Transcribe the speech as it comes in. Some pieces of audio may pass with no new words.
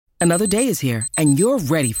Another day is here, and you're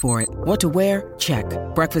ready for it. What to wear? Check.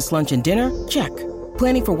 Breakfast, lunch, and dinner? Check.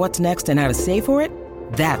 Planning for what's next and how to save for it?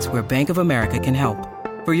 That's where Bank of America can help.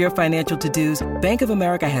 For your financial to-dos, Bank of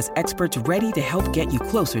America has experts ready to help get you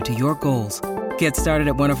closer to your goals. Get started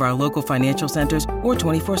at one of our local financial centers or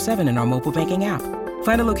 24/7 in our mobile banking app.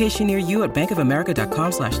 Find a location near you at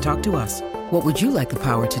bankofamerica.com/talktous. What would you like the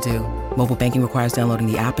power to do? Mobile banking requires downloading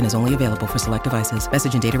the app and is only available for select devices.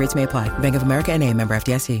 Message and data rates may apply. Bank of America N.A., member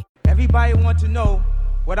FDIC. Everybody want to know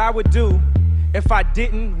what I would do if I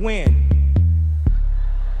didn't win.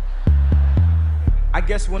 I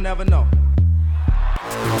guess we'll never know.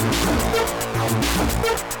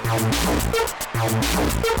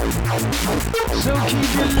 So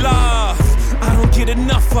keep your love, I don't get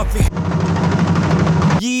enough of it.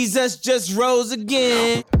 Jesus just rose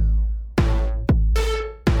again.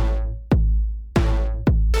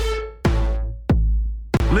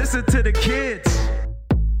 Listen to the kids.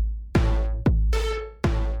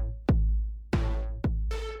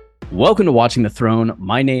 Welcome to Watching the Throne.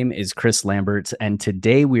 My name is Chris Lambert, and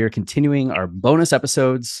today we are continuing our bonus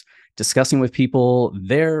episodes discussing with people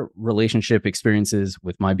their relationship experiences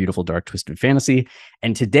with My Beautiful Dark Twisted Fantasy.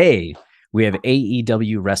 And today we have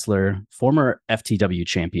AEW wrestler, former FTW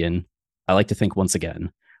champion, I like to think once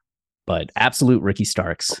again, but absolute Ricky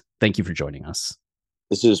Starks. Thank you for joining us.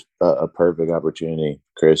 This is a perfect opportunity,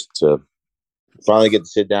 Chris, to finally get to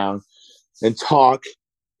sit down and talk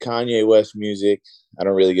Kanye West music. I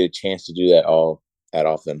don't really get a chance to do that that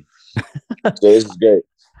often. So this is great.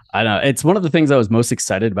 I know. It's one of the things I was most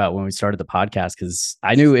excited about when we started the podcast, because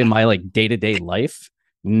I knew in my day-to-day life,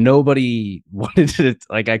 nobody wanted to,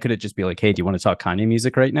 I could have just be like, hey, do you want to talk Kanye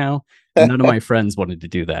music right now? And none of my friends wanted to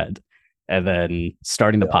do that. And then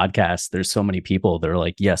starting the podcast, there's so many people that are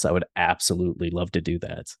like, yes, I would absolutely love to do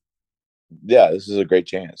that. Yeah, this is a great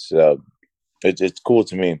chance. It's cool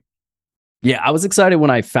to me. Yeah, I was excited when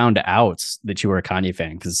I found out that you were a Kanye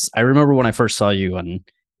fan, because I remember when I first saw you on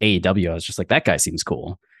AEW, I was just like, that guy seems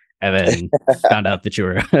cool. And then found out that you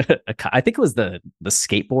were, I think it was the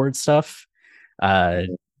skateboard stuff.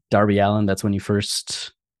 Darby Allin, that's when you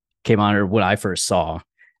first came on, or when I first saw.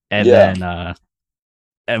 And then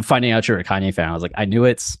and finding out you're a Kanye fan, I was like, I knew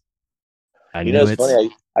it. It's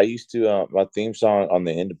funny. I used to, my theme song on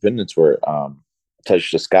the Independence were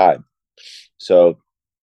Touch the Sky. So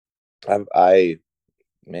I'm trying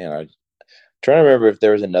to remember if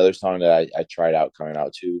there was another song that I tried out coming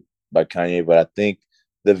out to by Kanye, but I think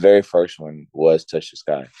the very first one was Touch the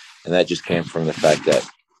Sky. And that just came from the fact that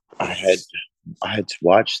I had to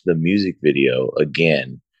watch the music video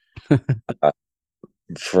again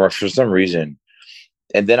for some reason.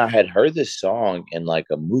 And then I had heard this song in a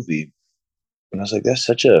movie, and I was like, that's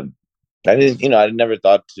I never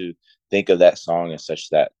thought to think of that song as such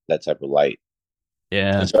that type of light.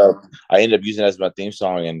 Yeah. And so I ended up using it as my theme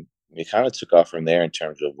song, and it kind of took off from there in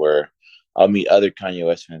terms of where I'll meet other Kanye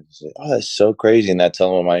West fans and say, oh, that's so crazy. And I tell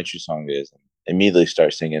them what my entry song is, and immediately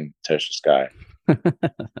start singing Touch the Sky.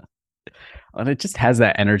 And it just has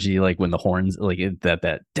that energy, when the horns,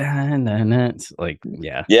 that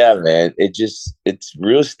yeah. Yeah, man. It's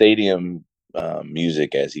real stadium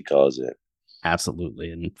music, as he calls it.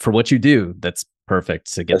 Absolutely. And for what you do, that's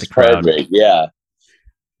perfect to get That's the crowd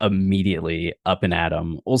immediately up and at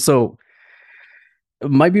 'em. Also,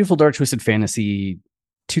 My Beautiful Dark Twisted Fantasy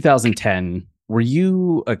 2010, were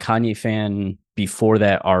you a Kanye fan before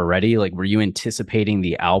that already? Were you anticipating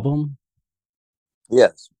the album?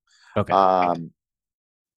 Yes. Okay. But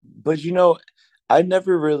I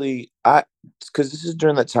never really, because this is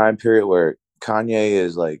during that time period where Kanye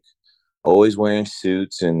is always wearing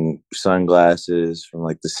suits and sunglasses from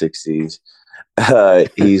the 60s. I'm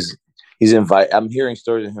hearing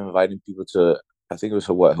stories of him inviting people to, I think it was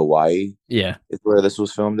Hawaii. Yeah. It's where this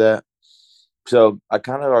was filmed at. So I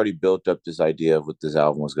kind of already built up this idea of what this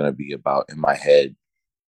album was going to be about in my head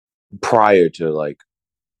prior to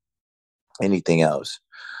anything else.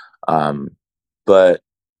 But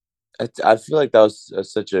I feel like that was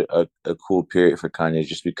such a cool period for Kanye,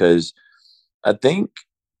 just because I think,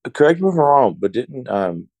 correct me if I'm wrong, but didn't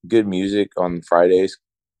Good Music on Fridays,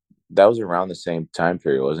 that was around the same time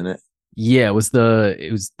period, wasn't it? Yeah, it was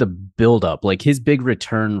the build up, his big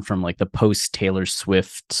return from the post Taylor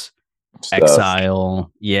Swift Stuff.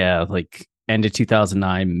 exile. Yeah, end of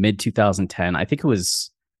 2009, mid 2010. I think it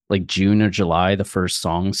was June or July the first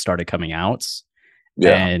song started coming out.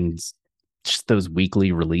 Yeah. And just those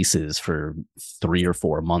weekly releases for 3 or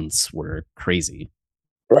 4 months were crazy.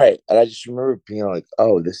 Right. And I just remember being like,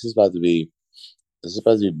 oh, this is about to be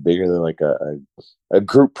bigger than a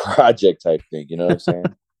group project type thing. You know what I'm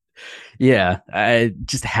saying? Yeah, I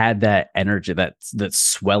just had that energy, that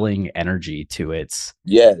swelling energy to it.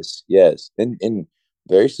 Yes, yes, and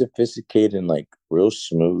very sophisticated and like real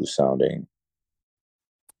smooth sounding.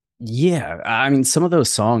 Yeah, I mean, some of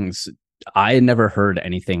those songs, I had never heard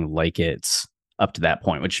anything like it up to that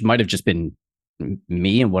point, which might have just been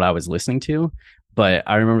me and what I was listening to. But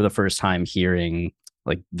I remember the first time hearing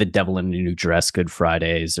like "The Devil in a New Dress," "Good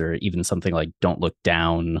Fridays," or even something like "Don't Look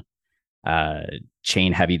Down,"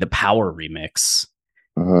 "Chain Heavy." The Power remix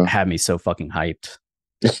had me so fucking hyped.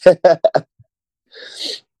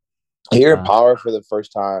 Hearing Power for the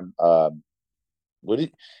first time,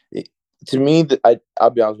 to me, I'll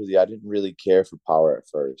be honest with you, I didn't really care for Power at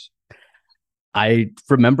first. I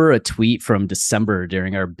remember a tweet from December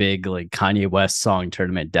during our big like Kanye West song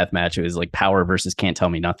tournament deathmatch. It was like Power versus Can't Tell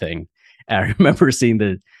Me Nothing. And I remember seeing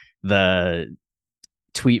the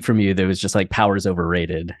tweet from you that was just like Power's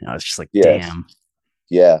overrated. And I was just like, damn.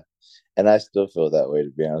 Yeah. And I still feel that way,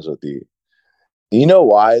 to be honest with you. You know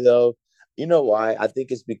why though? You know why? I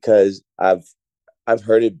think it's because I've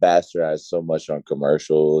heard it bastardized so much on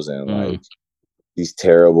commercials and like these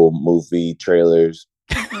terrible movie trailers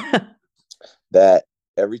that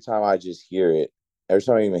every time I just hear it, every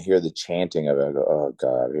time I even hear the chanting of it, I go, oh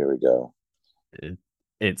God, here we go.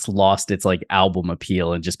 It's lost its like album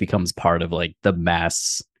appeal and just becomes part of like the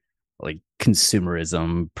mass like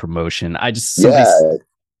consumerism promotion.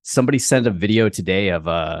 Somebody sent a video today of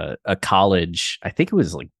a college, I think it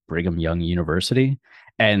was like Brigham Young University,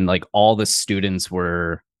 and like all the students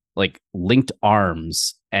were like linked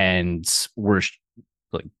arms and were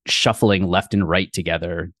like shuffling left and right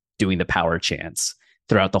together doing the Power chants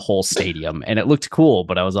throughout the whole stadium, and it looked cool,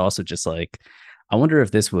 but I was also just like, I wonder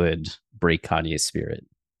if this would break Kanye's spirit.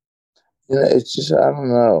 Yeah, it's just, I don't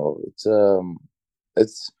know,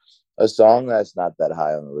 it's a song that's not that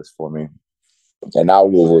high on the list for me, and I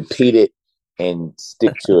will repeat it and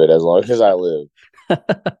stick to it as long as I live.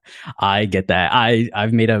 I get that.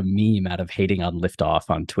 I've made a meme out of hating on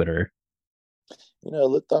Liftoff on Twitter. You know,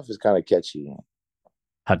 Liftoff is kind of catchy.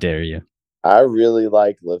 How dare you? I really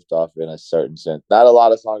like Liftoff in a certain sense. Not a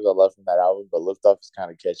lot of songs I love from that album, but Liftoff is kind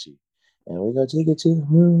of catchy. And we go take it to the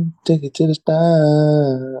moon, take it to the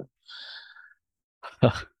spine.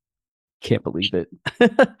 Can't believe it.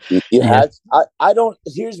 You have. I don't.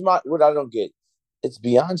 Here's what I don't get. It's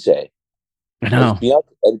Beyonce. I know. It's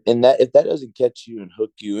Beyonce, and that if that doesn't catch you and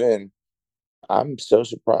hook you in, I'm so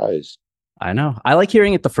surprised. I know. I like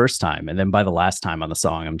hearing it the first time, and then by the last time on the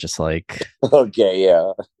song, I'm just like, okay,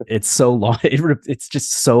 yeah. It's so long. It's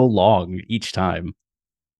just so long each time.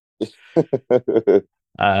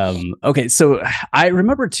 Okay, so I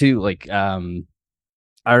remember too, like, I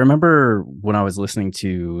remember when I was listening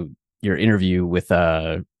to your interview with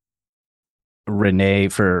Renee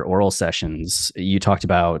for Oral Sessions, you talked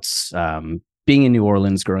about being in New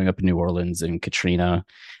Orleans, growing up in New Orleans, and Katrina.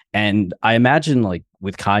 And I imagine, like,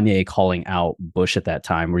 with Kanye calling out Bush at that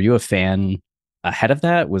time, were you a fan ahead of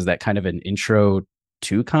that? Was that kind of an intro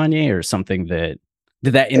to Kanye, or something that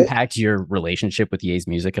did that impact your relationship with Ye's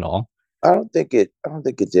music at all? I don't think it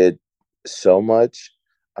did so much.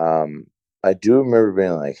 I do remember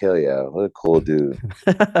being like, hell yeah, what a cool dude.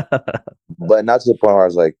 But not to the point where I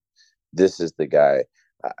was like, this is the guy.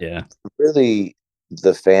 Yeah. Really,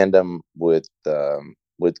 the fandom with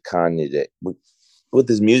Kanye, with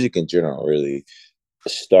his music in general, really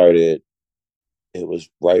started. It was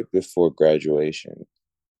right before graduation.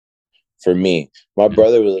 For me, my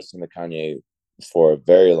brother would listen to Kanye for a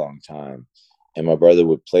very long time, and my brother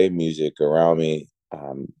would play music around me.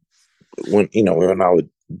 When I would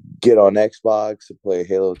get on Xbox to play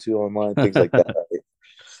Halo 2 online, things like that. Right?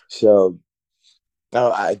 So,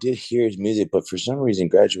 I did hear his music, but for some reason,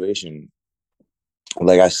 graduation,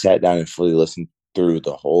 like I sat down and fully listened through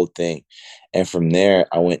the whole thing, and from there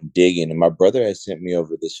I went digging. And my brother had sent me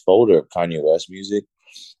over this folder of Kanye West music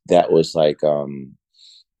that was like,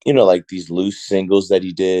 like these loose singles that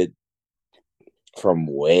he did from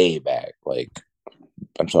way back. Like,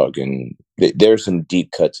 I'm talking, there's some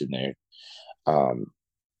deep cuts in there.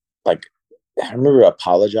 Like, I remember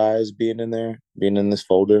Apologize being in this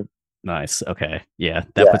folder. Nice. Okay. Yeah.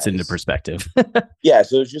 That puts it into perspective. Yeah.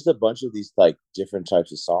 So it's just a bunch of these like different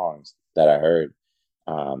types of songs that I heard.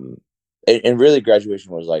 And really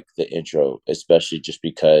graduation was like the intro, especially just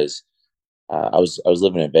because I was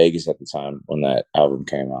living in Vegas at the time when that album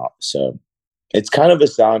came out. So it's kind of a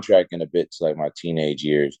soundtrack in a bit to like my teenage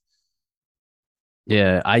years.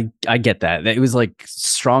 Yeah, I get that. It was like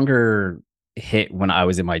stronger hit when I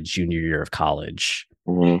was in my junior year of college.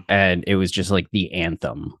 Mm-hmm. And it was just like the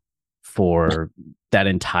anthem for that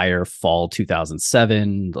entire fall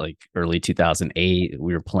 2007, like early 2008.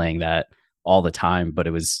 We were playing that all the time, but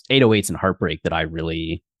it was 808s and Heartbreak that I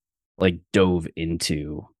really like dove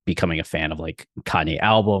into becoming a fan of, like Kanye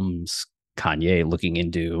albums, Kanye, looking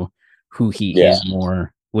into who he is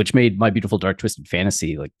more, which made My Beautiful Dark Twisted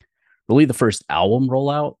Fantasy like really the first album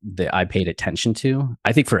rollout that I paid attention to.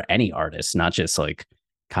 I think for any artist, not just like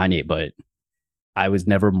Kanye, but I was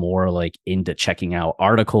never more like into checking out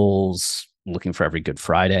articles, looking for every Good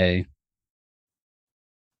Friday.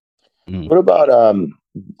 What about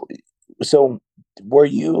so were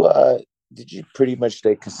you did you pretty much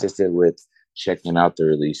stay consistent with checking out the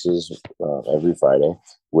releases every Friday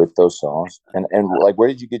with those songs? And like, where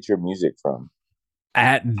did you get your music from?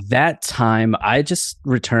 At that time, I just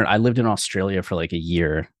returned. I lived in Australia for like a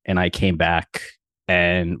year, and I came back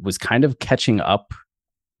and was kind of catching up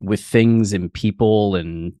with things and people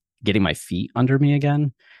and getting my feet under me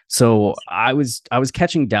again. So I was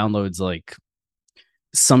catching downloads. Like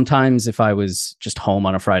sometimes if I was just home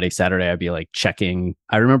on a Friday, Saturday, I'd be like checking.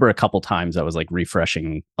 I remember a couple times I was like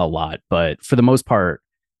refreshing a lot, but for the most part,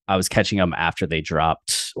 I was catching them after they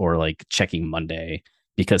dropped, or like checking Monday,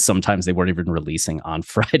 because sometimes they weren't even releasing on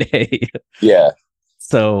Friday. Yeah.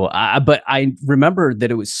 So, but I remember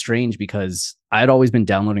that it was strange because I had always been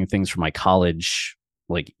downloading things from my college,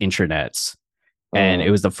 like intranets. And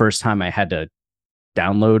it was the first time I had to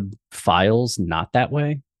download files not that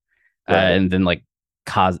way. Right. And then like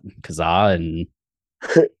Kazaa and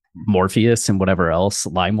Morpheus and whatever else,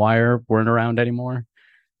 LimeWire, weren't around anymore.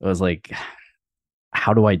 It was like,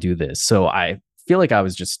 how do I do this? So I feel like I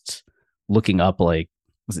was just looking up, like,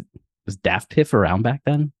 was Daft Piff around back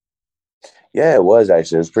then? Yeah, it was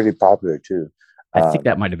actually. It was pretty popular too. I think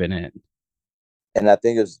that might have been it. And I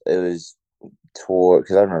think it was toward,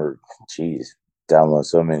 because I remember, download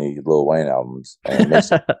so many Lil Wayne albums.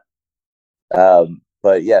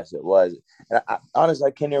 But yes, it was. And honestly,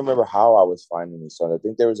 I can't even remember how I was finding these songs. I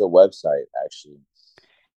think there was a website actually,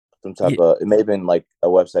 some type of. It may have been like a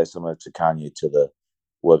website similar to Kanye, to the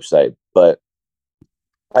website, but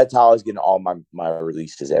that's how I was getting all my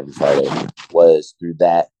releases every Friday, was through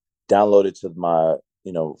that. Downloaded to my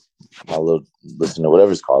little listener,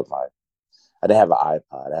 whatever it's called. I didn't have an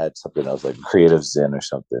iPod. I had something else like Creative Zen or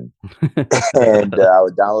something. And I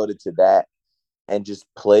would download it to that and just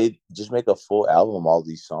make a full album, all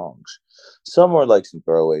these songs. Some were like some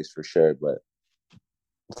throwaways for sure, but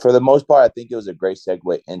for the most part, I think it was a great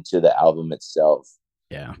segue into the album itself.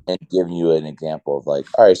 Yeah. And giving you an example of like,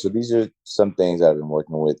 all right, so these are some things I've been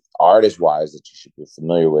working with artist-wise that you should be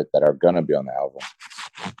familiar with that are going to be on the album.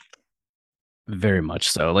 Very much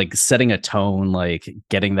so. Like setting a tone, like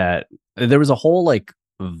getting that. There was a whole like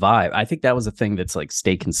vibe. I think that was a thing that's like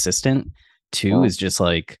stay consistent too, is just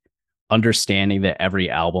like understanding that every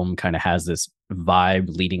album kind of has this vibe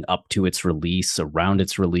leading up to its release, around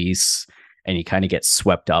its release, and you kind of get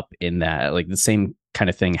swept up in that. Like the same kind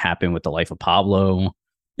of thing happened with The Life of Pablo.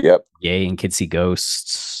 Yep. Ye and Kids See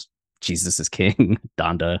Ghosts, Jesus is King,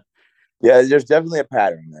 Donda. Yeah, there's definitely a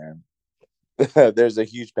pattern there. There's a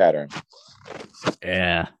huge pattern.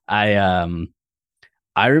 Yeah. I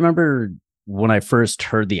remember when I first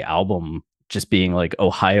heard the album just being like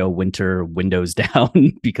Ohio winter, windows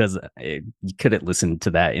down, because you couldn't listen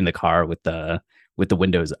to that in the car with the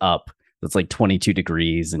windows up. It's like 22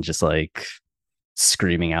 degrees and just like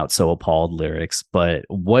screaming out So Appalled lyrics. But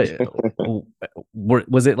what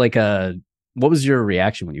was it like what was your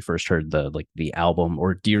reaction when you first heard the album,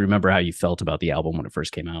 or do you remember how you felt about the album when it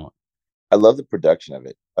first came out? I love the production of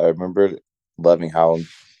it. I remember loving how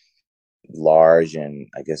large and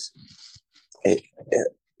I guess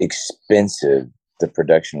expensive the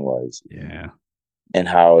production was. Yeah. And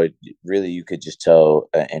how it really, you could just tell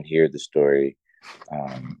and hear the story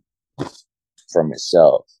from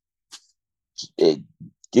itself. It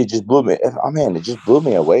just blew me. It just blew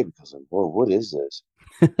me away, because like, whoa, what is this?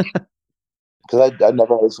 Because I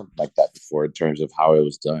never heard something like that before in terms of how it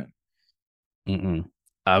was done.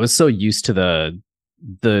 I was so used to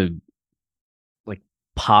the like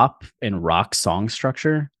pop and rock song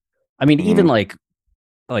structure. I mean, even like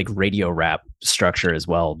radio rap structure as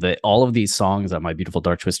well. That all of these songs on My Beautiful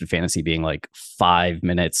Dark Twisted Fantasy being like 5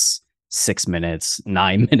 minutes, 6 minutes,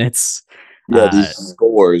 9 minutes. Yeah, these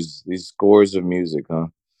scores of music, huh?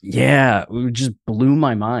 Yeah, it just blew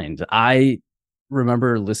my mind. I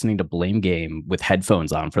remember listening to Blame Game with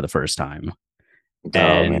headphones on for the first time.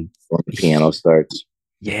 And when the piano starts.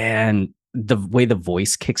 Yeah, and the way the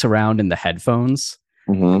voice kicks around in the headphones.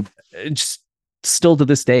 Just still to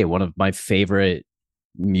this day, one of my favorite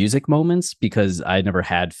music moments, because I never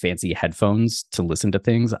had fancy headphones to listen to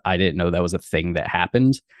things. I didn't know that was a thing that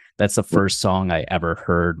happened. that's the first song I ever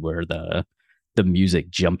heard where the music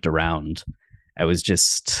jumped around. It was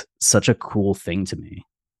just such a cool thing to me.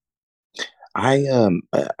 I'm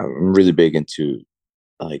really big into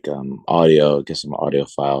like audio. I guess I'm an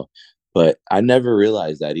audiophile, but I never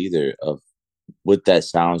realized that either of what that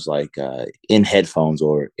sounds like in headphones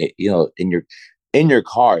or in your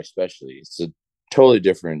car, especially. It's a totally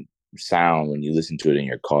different sound when you listen to it in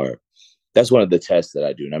your car. That's one of the tests that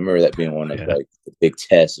I do, and I remember that being one of like the big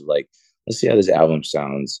tests of like, let's see how this album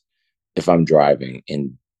sounds if I'm driving,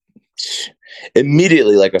 and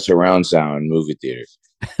immediately like a surround sound movie theater.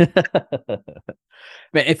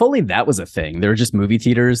 Man, if only that was a thing. There were just movie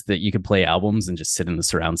theaters that you could play albums and just sit in the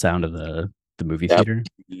surround sound of the movie theater.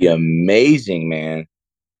 Be amazing, man.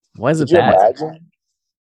 Why is it that?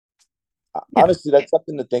 Honestly, that's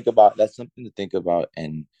something to think about. That's something to think about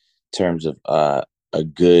in terms of a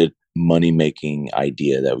good money making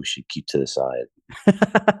idea that we should keep to the side.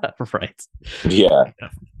 Right. Yeah.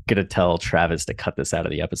 Gonna tell Travis to cut this out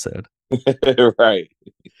of the episode. Right.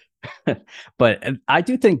 But I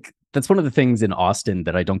do think that's one of the things in Austin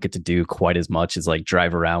that I don't get to do quite as much is like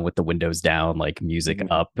drive around with the windows down, like music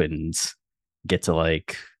up, and get to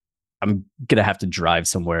like, I'm gonna have to drive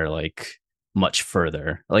somewhere like much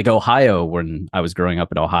further. Like Ohio, when I was growing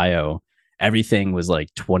up in Ohio, everything was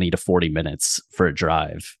like 20 to 40 minutes for a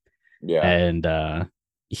drive. Yeah. And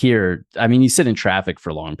here, I mean, you sit in traffic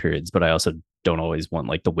for long periods, but I also don't always want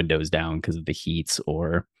like the windows down because of the heat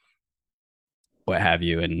or what have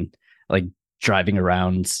you. And like driving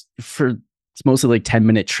around for, it's mostly like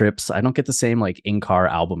 10-minute trips. I don't get the same like in-car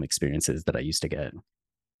album experiences that I used to get.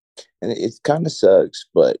 And it kind of sucks,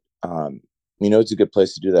 but it's a good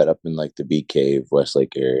place to do that up in like the Bee Cave,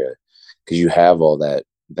 Westlake area, because you have all that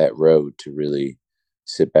road to really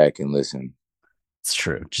sit back and listen. It's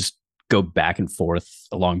true. Just go back and forth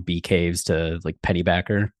along Bee Caves to like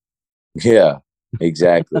Pennybacker. Yeah,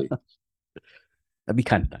 exactly. That'd be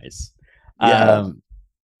kind of nice. Yeah.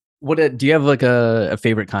 What do you have like a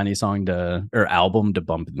favorite Kanye song or album to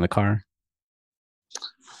bump in the car?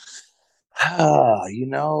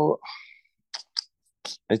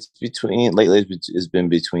 It's between lately. It's been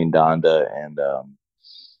between Donda and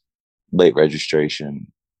Late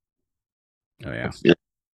Registration. Oh yeah,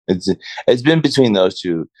 it's been between those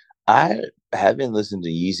two. I haven't listened to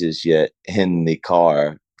Yeezus yet in the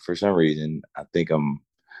car for some reason. I think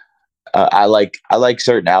I like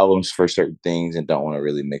certain albums for certain things and don't want to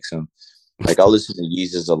really mix them. Like I'll listen to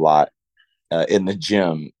Yeezus a lot in the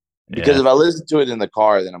gym because if I listen to it in the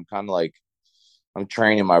car, then I'm kind of like I'm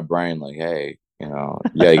training my brain like, hey, you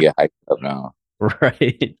gotta get hyped up now.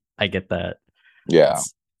 Right. I get that. Yeah.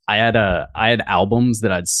 I had albums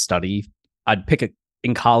that I'd study.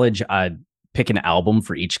 In college, I'd pick an album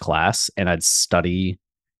for each class and I'd study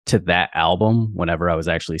to that album whenever I was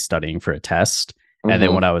actually studying for a test. Mm-hmm. And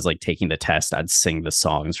then when I was like taking the test, I'd sing the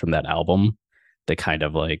songs from that album to kind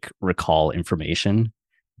of like recall information.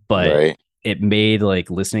 But it made like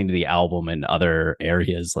listening to the album in other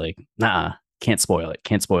areas like, nah, can't spoil it.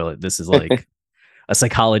 This is like a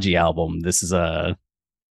psychology album. This is a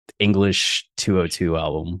English 202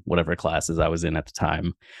 album, whatever classes I was in at the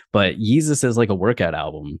time. But Yeezus is like a workout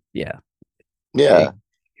album. Yeah.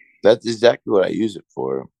 That's exactly what I use it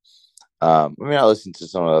for. I listen to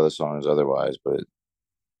some of the other songs otherwise, but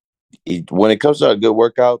when it comes to a good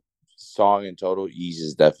workout song in total, Yeezus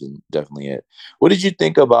is definitely it. What did you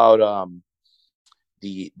think about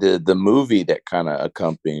the movie that kind of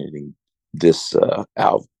accompanied this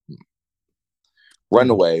album?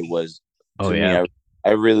 Runaway was me,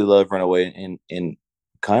 I really love Runaway and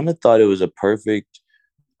kind of thought it was a perfect,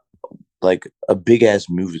 like a big ass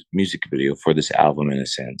music video for this album in a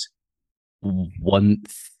sense.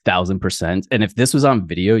 1000%. And if this was on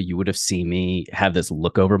video, you would have seen me have this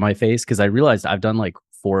look over my face because I realized I've done like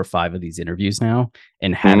 4 or 5 of these interviews now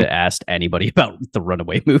and haven't asked anybody about the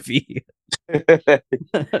Runaway movie.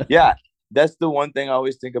 Yeah, that's the one thing I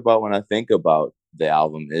always think about when I think about the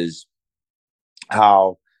album is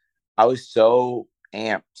how I was so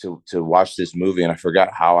amped to watch this movie and I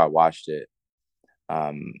forgot how I watched it.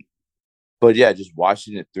 But yeah, just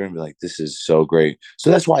watching it through and be like, this is so great. So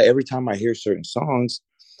that's why every time I hear certain songs,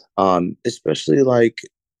 especially like,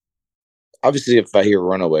 obviously if I hear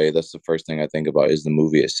Runaway, that's the first thing I think about is the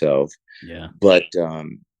movie itself. Yeah. But,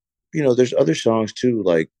 there's other songs too.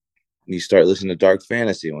 Like you start listening to Dark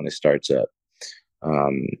Fantasy when it starts up.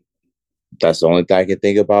 That's the only thing I can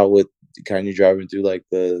think about with kind of driving through like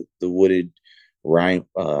the wooded, windy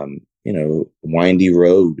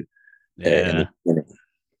road. Yeah.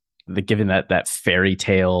 The giving that fairy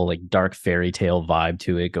tale, like dark fairy tale vibe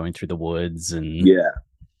to it, going through the woods and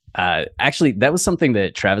Actually, that was something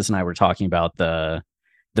that Travis and I were talking about, the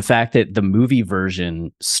fact that the movie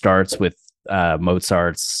version starts with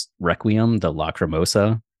Mozart's Requiem, the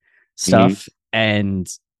Lacrimosa stuff. And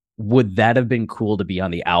would that have been cool to be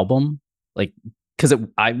on the album? Like, because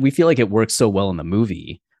we feel like it works so well in the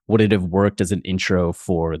movie. Would it have worked as an intro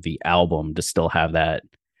for the album to still have that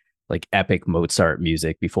like epic Mozart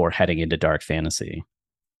music before heading into dark fantasy?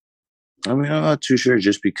 I mean, I'm not too sure,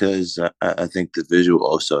 just because I think the visual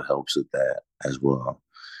also helps with that as well.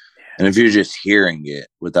 And if you're just hearing it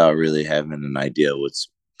without really having an idea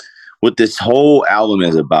what this whole album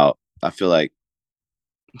is about, I feel like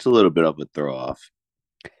it's a little bit of a throw off.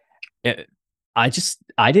 I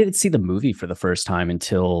didn't see the movie for the first time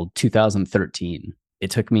until 2013. It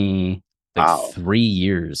took me like 3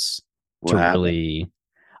 years to really.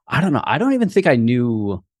 I don't know. I don't even think I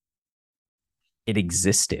knew it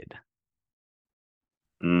existed.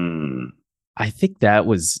 I think that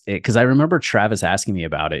was it, because I remember Travis asking me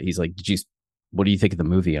about it. He's like, what do you think of the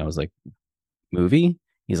movie? I was like, movie?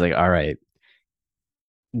 He's like, all right,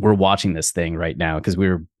 we're watching this thing right now, because we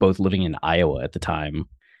were both living in Iowa at the time,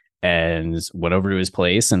 and went over to his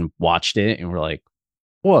place and watched it, and we're like,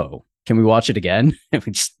 whoa, can we watch it again? And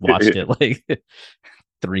we just watched it like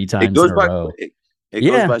 3 times in a row. It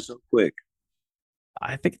goes by so quick.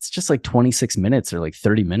 I think it's just like 26 minutes or like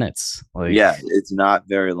 30 minutes. Like, yeah, it's not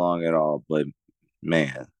very long at all, but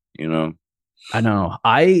man, I know.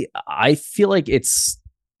 I feel like it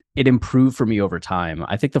improved for me over time.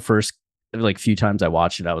 I think the first like few times I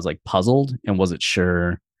watched it, I was like puzzled and wasn't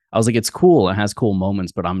sure. I was like, it's cool. It has cool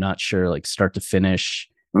moments, but I'm not sure like start to finish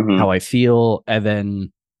how I feel. And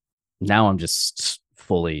then now I'm just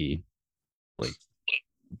fully like,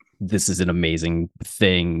 this is an amazing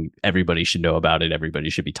thing. Everybody should know about it.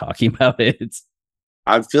 Everybody should be talking about it.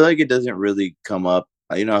 I feel like it doesn't really come up.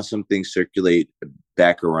 How some things circulate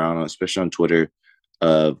back around, especially on Twitter,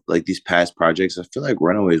 like these past projects. I feel like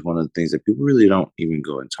Runaway is one of the things that people really don't even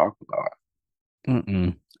go and talk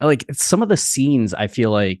about. Like some of the scenes, I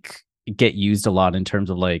feel like get used a lot in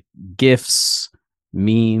terms of like GIFs,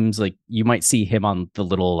 memes. Like you might see him on the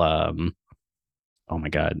little, oh my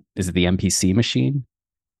God, is it the MPC machine?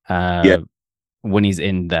 When he's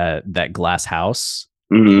in that glass house,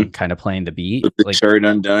 kind of playing the beat, with the like, shirt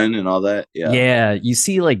undone and all that. Yeah, you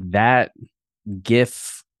see like that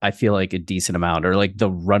GIF. I feel like a decent amount, or like the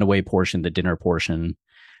Runaway portion, the dinner portion.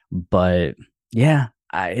 But yeah,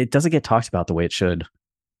 it doesn't get talked about the way it should.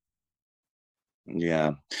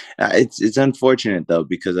 Yeah, it's unfortunate though,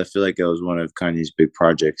 because I feel like it was one of Kanye's big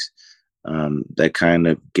projects that kind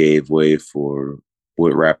of gave way for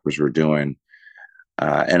what rappers were doing.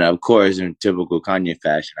 And of course, in typical Kanye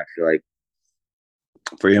fashion, I feel like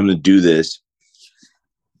for him to do this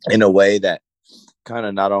in a way that kind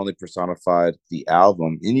of not only personified the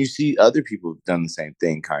album, and you see other people have done the same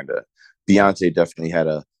thing, kind of. Beyonce definitely had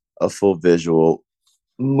a full visual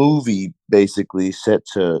movie basically set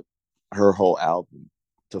to her whole album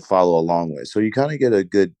to follow along with. So you kind of get a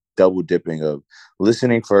good double dipping of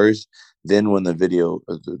listening first, then when the video,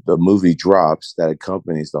 the movie drops that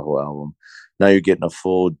accompanies the whole album, now you're getting a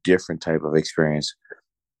full different type of experience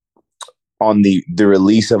on the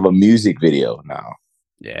release of a music video now.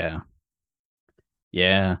 Yeah.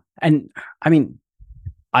 And I mean,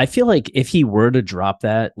 I feel like if he were to drop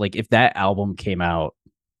that, like if that album came out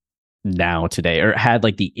now today, or had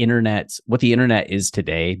like the internet, what the internet is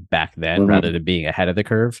today back then, rather than being ahead of the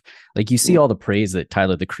curve, like you see all the praise that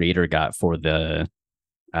Tyler the Creator got for the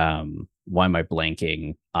why am I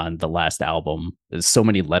blanking on the last album? There's so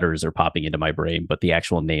many letters are popping into my brain, but the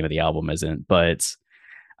actual name of the album isn't. But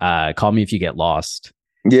Call Me If You Get Lost.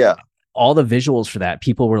 Yeah. All the visuals for that,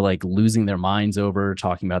 people were like losing their minds over,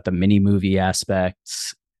 talking about the mini movie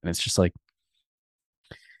aspects. And it's just like,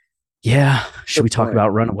 yeah, should we talk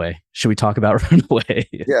about Runaway? Should we talk about Runaway?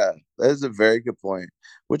 Yeah, that is a very good point,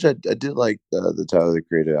 which I did like the Tyler the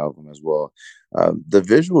Creator album as well. The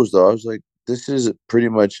visuals, though, I was like, this is pretty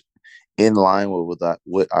much in line with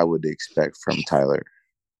what I would expect from Tyler.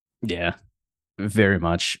 Yeah, very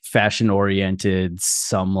much fashion oriented,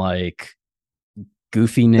 some like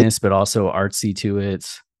goofiness, but also artsy to it.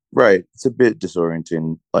 Right. It's a bit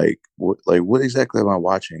disorienting. Like what exactly am I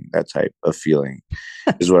watching? That type of feeling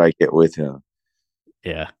is what I get with him.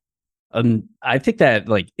 Yeah. I think that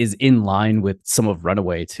like is in line with some of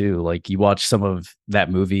Runaway too. Like you watch some of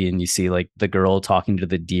that movie and you see like the girl talking to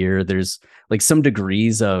the deer. There's like some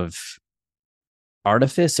degrees of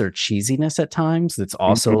artifice or cheesiness at times that's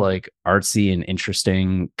also like artsy and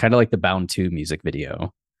interesting, kind of like the Bound 2 music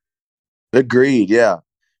video. Agreed. Yeah.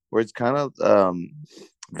 Where it's kind of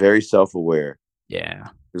very self-aware. Yeah.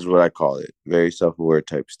 is what I call it. Very self-aware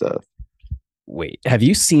type stuff. Wait, have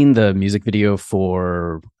you seen the music video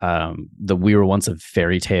for the We Were Once a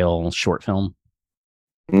Fairy Tale short film?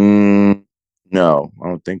 No, I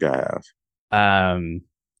don't think I have.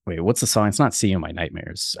 Wait, what's the song? It's not "See You in My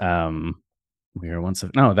Nightmares." We Were Once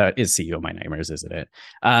no, that is "See You in My Nightmares," isn't it?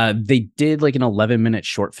 They did like an 11-minute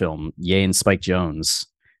short film, Ye and Spike Jonze,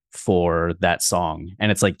 for that song, and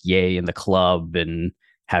it's like Ye in the club and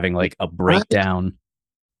having like a breakdown.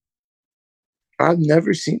 I've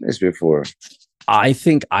never seen this before. I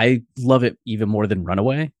think I love it even more than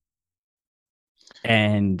Runaway.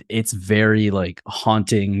 And it's very like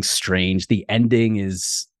haunting, strange. The ending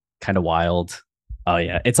is kind of wild. Oh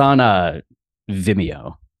yeah, it's on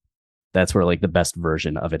Vimeo. That's where like the best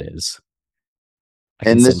version of it is.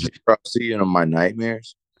 And this is for See You in My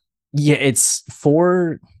Nightmares. Yeah, it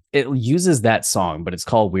uses that song, but it's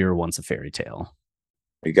called We Were Once a Fairy Tale.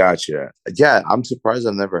 I gotcha. Yeah, I'm surprised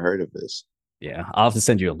I've never heard of this. Yeah, I'll have to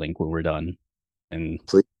send you a link when we're done. And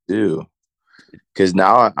please do, because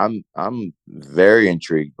now I'm very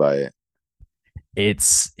intrigued by it.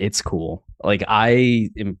 It's cool. Like I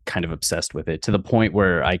am kind of obsessed with it to the point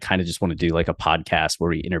where I kind of just want to do like a podcast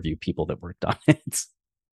where we interview people that worked on it.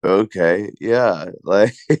 Okay, yeah,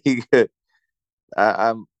 like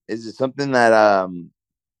I'm. Is it something that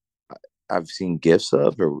I've seen gifs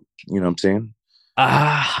of, or you know what I'm saying?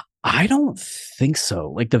 I don't think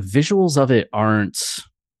so. Like the visuals of it aren't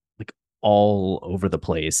like all over the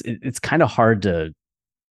place. It's kind of hard to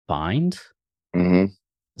find. Mm-hmm.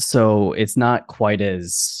 So it's not quite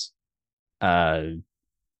as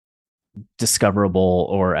discoverable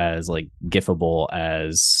or as like gifable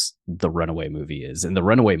as the Runaway movie is. And the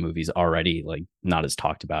Runaway movie is already like not as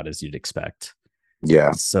talked about as you'd expect.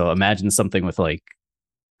 Yeah. So imagine something with like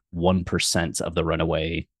 1% of the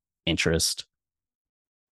Runaway interest.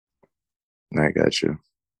 I got you.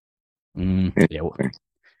 Yeah, well,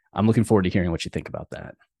 I'm looking forward to hearing what you think about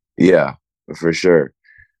that. Yeah, for sure.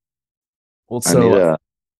 Well, so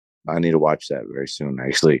I need to watch that very soon,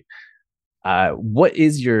 actually. What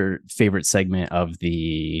is your favorite segment of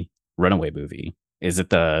the Runaway movie? Is it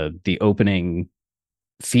the opening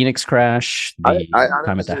Phoenix crash? The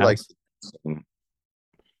time at the house? Like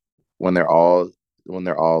when they're all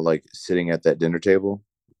like sitting at that dinner table.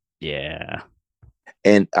 Yeah.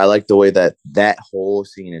 And I like the way that whole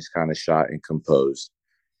scene is kind of shot and composed.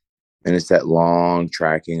 And it's that long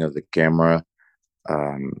tracking of the camera.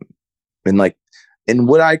 And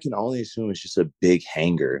what I can only assume is just a big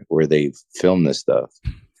hangar where they film this stuff.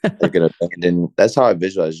 Like an abandoned, that's how I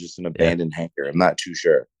visualize, just an abandoned hangar. I'm not too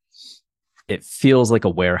sure. It feels like a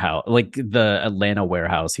warehouse, like the Atlanta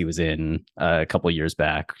warehouse he was in a couple of years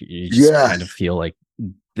back. You just kind of feel like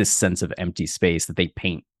this sense of empty space that they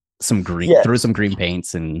paint some green, throw some green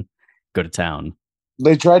paints and go to town.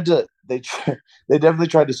 They definitely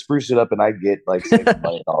tried to spruce it up, and I get like saving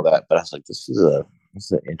money and all that, but I was like, this is an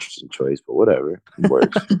interesting choice, but whatever, it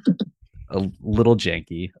works. a little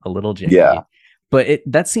janky. Yeah. But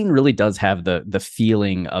that scene really does have the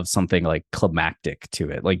feeling of something like climactic to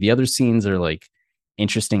it. Like the other scenes are like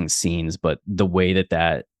interesting scenes, but the way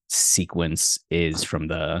that sequence is, from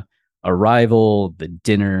the arrival, the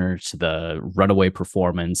dinner, to the Runaway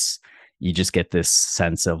performance, you just get this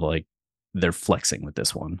sense of like they're flexing with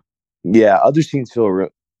this one. Yeah, other scenes feel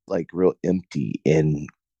real empty, and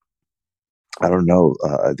I don't know.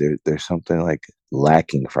 There's something like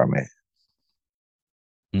lacking from it.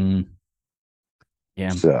 Yeah.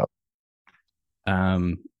 So,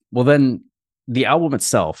 well, then the album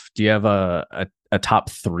itself. Do you have a top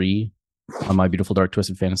 3 on My Beautiful Dark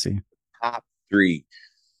Twisted Fantasy? Top 3.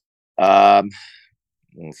 Well,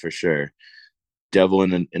 for sure. Devil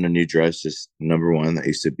in a New Dress is number 1. That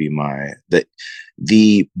used to be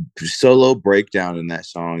the solo breakdown in that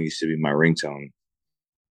song used to be my ringtone.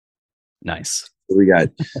 Nice. So we got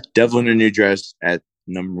Devil in a New Dress at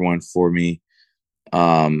number 1 for me.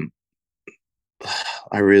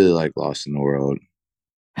 I really like Lost in the World.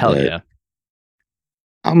 Hell yeah.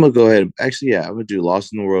 I'm gonna go ahead. Actually, yeah, I'm gonna do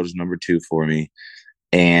Lost in the World as number 2 for me.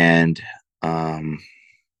 And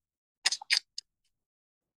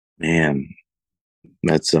man,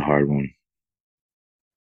 that's a hard one.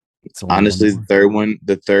 Honestly,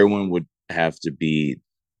 the third one would have to be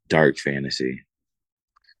Dark Fantasy.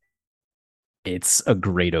 It's a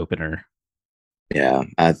great opener. Yeah,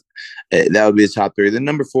 that would be the top 3. Then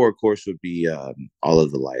number 4, of course, would be All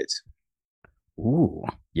of the Lights. Ooh,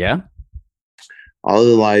 yeah. All of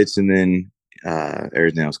the Lights, and then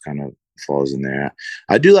everything else kind of falls in there.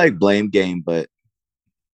 I do like Blame Game, but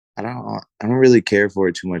I don't really care for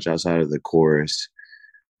it too much outside of the chorus.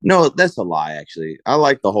 No, that's a lie. Actually, I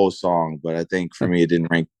like the whole song, but I think for me, it didn't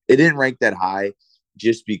rank. It didn't rank that high,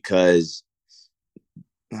 just because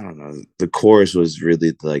I don't know. The chorus was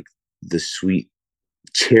really like the sweet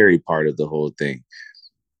cherry part of the whole thing.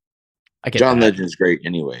 John Legend's great,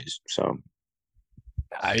 anyways. So,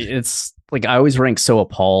 it's like I always rank So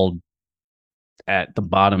Appalled at the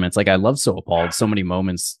bottom. It's like I love So Appalled, so many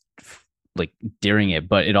moments like during it,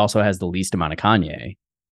 but it also has the least amount of Kanye.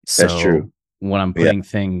 So that's true. When I'm putting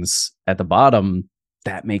things at the bottom,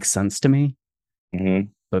 that makes sense to me. Mm-hmm.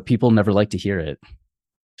 But people never like to hear it.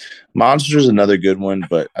 Monster is another good one,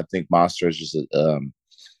 but I think Monster is just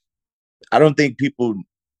I don't think people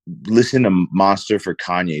listen to Monster for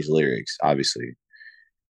Kanye's lyrics, obviously.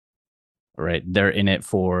 Right. They're in it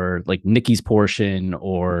for like Nicki's portion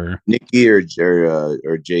or Nicki or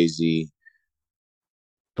Jay-Z.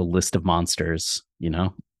 The list of monsters, you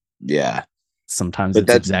know? Yeah. Sometimes but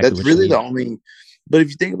that's really the only, but if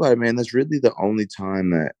you think about it, man, that's really the only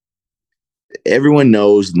time that everyone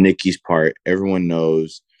knows Nicki's part. Everyone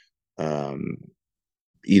knows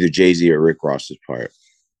either Jay-Z or Rick Ross's part.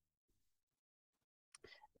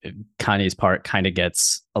 Kanye's part kind of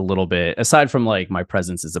gets a little bit, aside from like My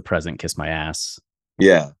Presence is a Present, Kiss My Ass.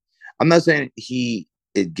 Yeah. I'm not saying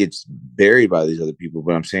it gets buried by these other people,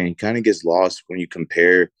 but I'm saying it kind of gets lost when you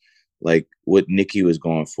compare like what Nicki was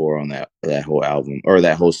going for on that whole album or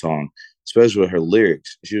that whole song, especially with her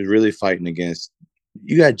lyrics. She was really fighting against,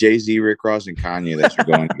 you got Jay-Z, Rick Ross, and Kanye that you're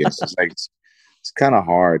going against. It's like, it's kind of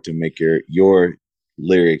hard to make your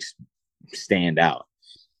lyrics stand out.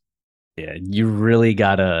 Yeah, you really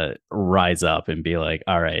gotta rise up and be like,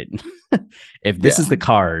 all right, if this is the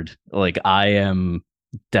card, like I am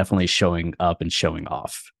definitely showing up and showing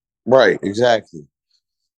off. Right, exactly.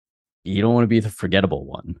 You don't want to be the forgettable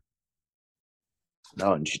one.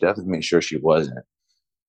 No, and she definitely made sure she wasn't.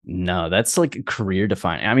 No, that's like career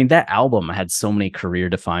defining. I mean, that album had so many career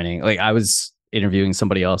defining. Like I was interviewing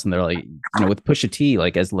somebody else and they're like, you know, with Pusha T,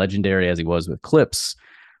 like as legendary as he was with Clips,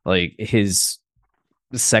 like his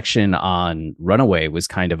section on Runaway was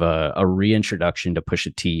kind of a reintroduction to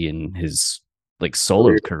Pusha T in his like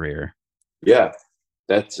solo career. Yeah,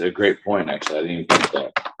 that's a great point. Actually, I didn't even think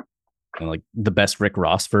that. And like the best Rick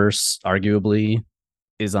Ross verse, arguably,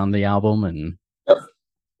 is on the album, and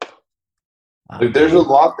there's a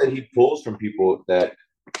lot that he pulls from people that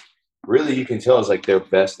really you can tell is like their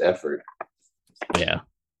best effort. Yeah.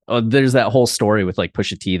 Oh, there's that whole story with like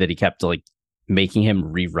Pusha T that he kept like making him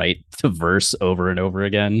rewrite the verse over and over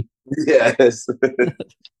again. Yes.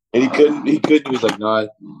 And he couldn't. He was like, no,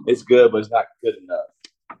 it's good, but it's not good enough.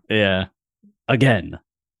 Yeah. Again.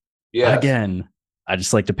 Yeah. Again. I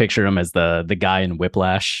just like to picture him as the guy in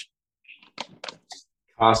Whiplash.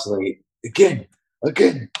 Constantly. Again.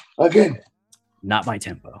 Not my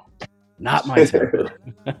tempo. Not my tempo.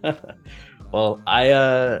 Well,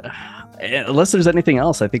 unless there's anything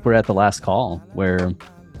else, I think we're at the last call where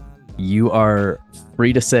you are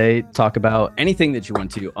free to talk about anything that you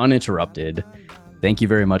want to, uninterrupted. Thank you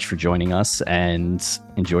very much for joining us and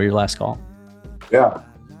enjoy your last call. Yeah.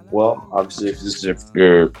 Well, obviously, if this is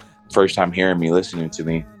your first time hearing me, listening to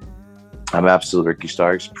me, I'm Absolute Ricky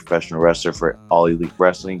Starks, professional wrestler for All Elite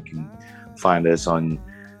Wrestling. You can find us on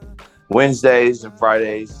Wednesdays and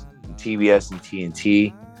Fridays on TBS and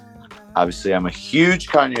TNT. Obviously, I'm a huge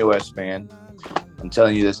Kanye West fan. I'm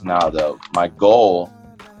telling you this now, though. My goal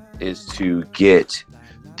is to get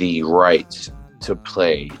the rights to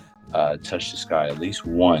play Touch the Sky at least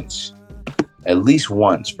once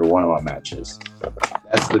for one of my matches.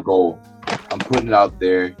 That's the goal. I'm putting it out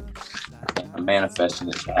there. I'm manifesting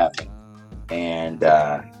it to happen. And,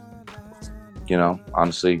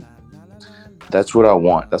 honestly, that's what I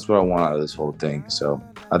want. That's what I want out of this whole thing. So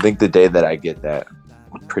I think the day that I get that,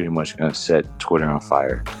 I'm pretty much going to set Twitter on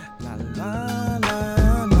fire. And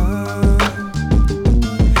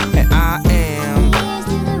I am.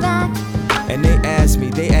 And they ask me,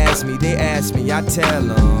 I tell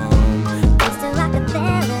them.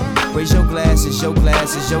 Raise your glasses to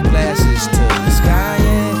the sky.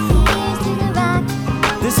 Yeah.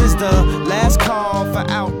 This is the last call.